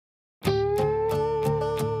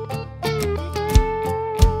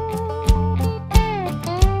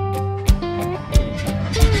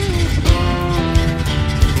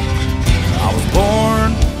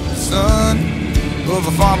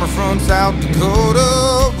from South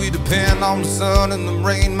Dakota. We depend on the sun and the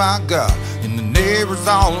rain, my God, and the neighbors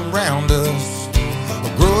all around us.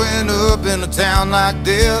 Growing up in a town like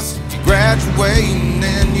this, you graduate and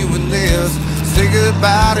then you enlist. Say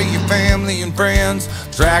goodbye to your family and friends,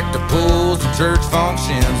 tractor pulls and church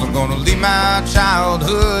functions. I'm gonna leave my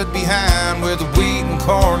childhood behind where the wheat and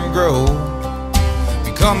corn grow.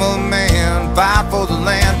 Become a man, fight for the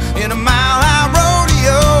land in a mile-high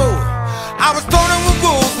rodeo. I was thrown in with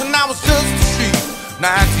wolves when I was just a sheep,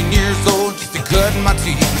 19 years old, just cutting my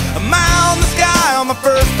teeth. A mile in the sky on my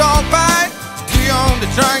first dog fight. Too young to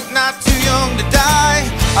drink, not too young to die.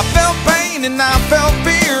 I felt pain and I felt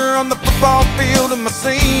fear on the football field in my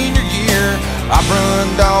senior year. I've run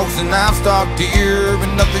dogs and I've stalked deer, but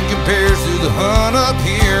nothing compares to the hunt up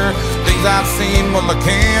here. Things I've seen, well I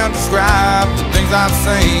can't describe the things I've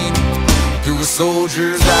seen through a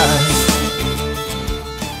soldier's eyes.